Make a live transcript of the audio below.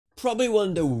Probably one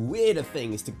of the weirder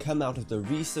things to come out of the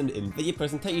recent Nvidia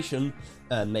presentation,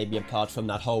 maybe apart from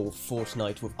that whole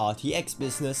Fortnite with RTX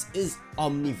business, is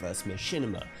Omniverse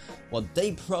Machinima. What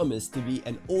they promise to be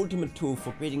an ultimate tool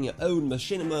for creating your own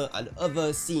machinima and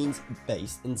other scenes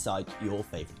based inside your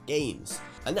favorite games.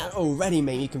 And that already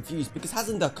made me confused, because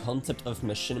hasn't the concept of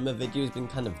machinima videos been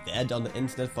kind of dead on the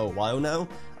internet for a while now?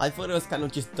 I thought it was kind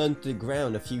of just done to the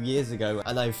ground a few years ago,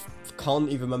 and I can't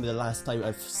even remember the last time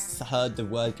I've heard the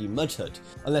word be muttered,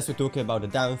 unless we're talking about the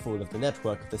downfall of the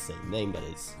network of the same name, that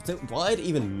is. So why are they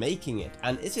even making it,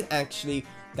 and is it actually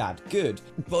that good?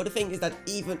 But the thing is that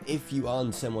even if you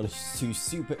aren't someone who's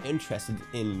super interested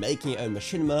in making your own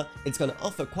machinima, it's gonna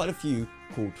offer quite a few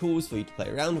cool tools for you to play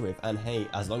around with, and hey,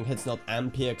 as long as it's not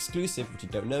Ampere exclusive, which you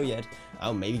don't know yet,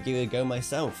 I'll maybe give it a go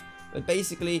myself. But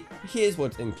basically, here's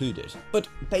what's included. But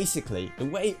basically, the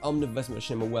way Omniverse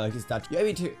Machinima works is that you're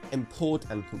able to import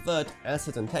and convert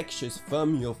assets and textures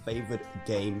from your favorite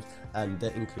games, and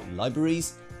they include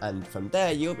libraries, and from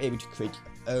there you'll be able to create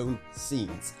your own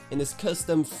scenes in this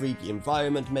custom 3D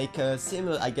environment maker,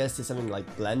 similar I guess to something like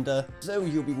Blender. So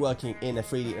you'll be working in a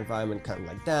 3D environment kind of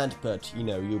like that, but you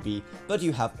know,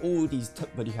 you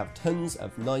have tons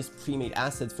of nice pre-made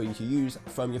assets for you to use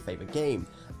from your favorite game.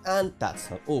 And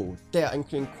that's not all. They are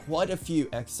including quite a few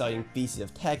exciting pieces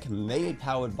of tech, mainly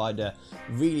powered by the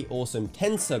really awesome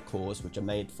Tensor cores, which are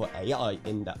made for AI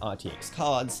in the RTX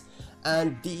cards.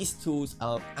 And these tools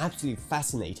are absolutely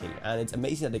fascinating, and it's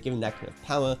amazing that they're giving that kind of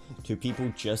power to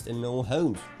people just in normal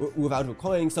homes without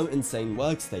requiring some insane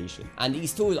workstation. And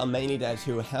these tools are mainly there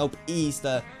to help ease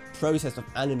the process of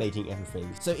animating everything.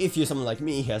 So if you're someone like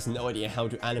me who has no idea how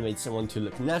to animate someone to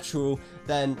look natural,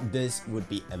 then this would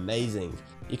be amazing.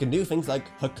 You can do things like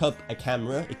hook up a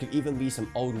camera, it could even be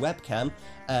some old webcam,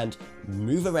 and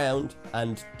move around,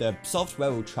 and the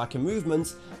software will track your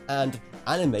movements and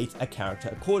animate a character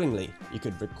accordingly. You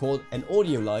could record an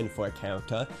audio line for a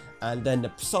character, and then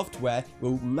the software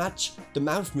will match the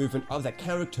mouth movement of that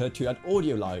character to that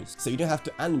audio line. So you don't have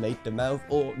to animate the mouth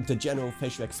or the general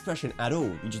facial expression at all,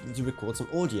 you just need to record some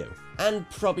audio. And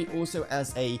probably also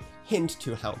as a hint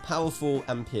to how powerful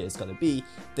Ampere is going to be,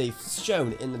 they've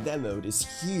shown in the demo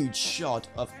this huge shot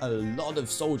of a lot of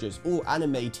soldiers all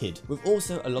animated, with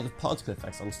also a lot of particle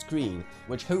effects on screen,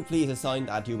 which hopefully is a sign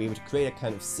that you'll be able to create a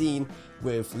kind of scene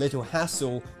with little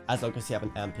hassle as long as you have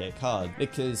an Ampere card,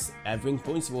 because everything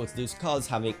points towards those cards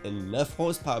having enough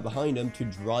horsepower behind them to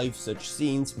drive such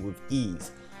scenes with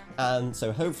ease. And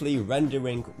so hopefully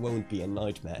rendering won't be a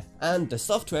nightmare. And the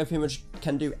software pretty much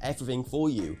can do everything for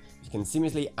you. You can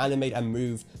seamlessly animate and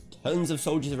move tons of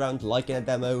soldiers around like in a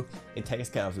demo, it takes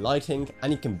care of lighting,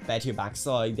 and you can bet your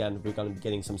backside that we're going to be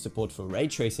getting some support for ray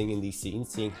tracing in these scenes,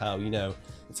 seeing how, you know,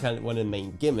 it's kind of one of the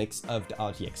main gimmicks of the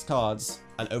RTX cards.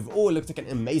 And overall it looks like an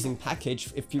amazing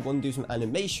package if you want to do some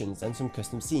animations and some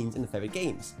custom scenes in the favorite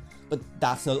games. But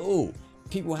that's not all.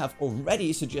 People have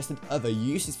already suggested other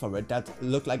uses for it that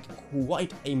look like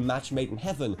quite a match made in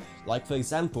heaven, like for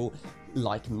example,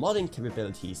 like modding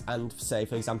capabilities, and say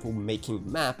for example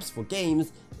making maps for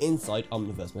games inside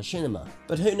Omniverse Machinima.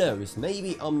 But who knows,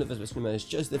 maybe Omniverse Machinima is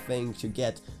just the thing to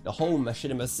get the whole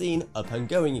machinima scene up and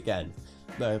going again.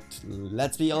 But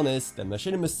let's be honest, the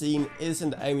machinima scene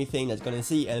isn't the only thing that's going to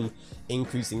see an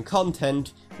increase in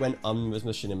content when Omniverse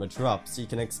Machinima drops. You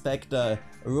can expect the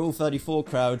Rule 34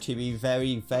 crowd to be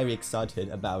very excited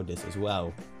about this as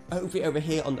well. Hopefully over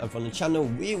here on the Avrona channel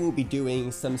we will be doing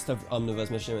some stuff with Omniverse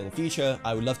Machinima in the future.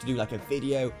 I would love to do like a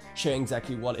video showing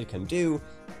exactly what it can do.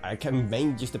 It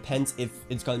mainly just depends if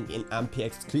it's going to be an Ampere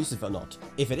exclusive or not.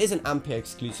 If it is an Ampere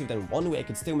exclusive, then one way I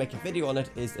could still make a video on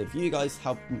it is if you guys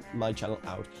help my channel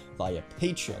out via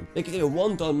Patreon. Because a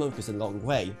 $1 a month is a long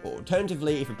way. Or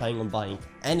alternatively, if you're planning on buying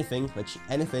anything,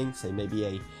 say maybe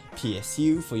a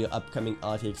PSU for your upcoming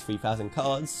RTX 3000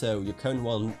 cards, so your current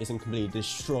one isn't completely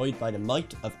destroyed by the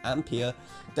might of Ampere,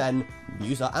 then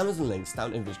use our Amazon links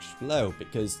down in the description below,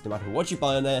 because no matter what you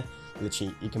buy on there,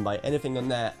 literally you can buy anything on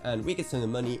there and we can send the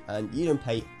money and you don't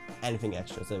pay anything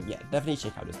extra. So yeah, definitely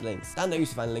check out those links. And I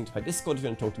used to find a link to my Discord if you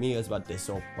want to talk to me about this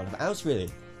or whatever else really.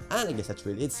 And I guess that's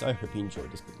really it, so I hope you enjoyed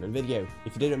this particular video.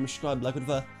 If you did, subscribe, like,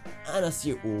 whatever, and I'll see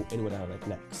you all in what I like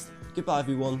next. Goodbye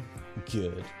everyone,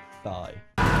 goodbye.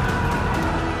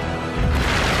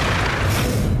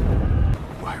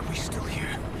 Why are we still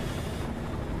here?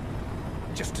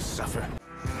 Just to suffer?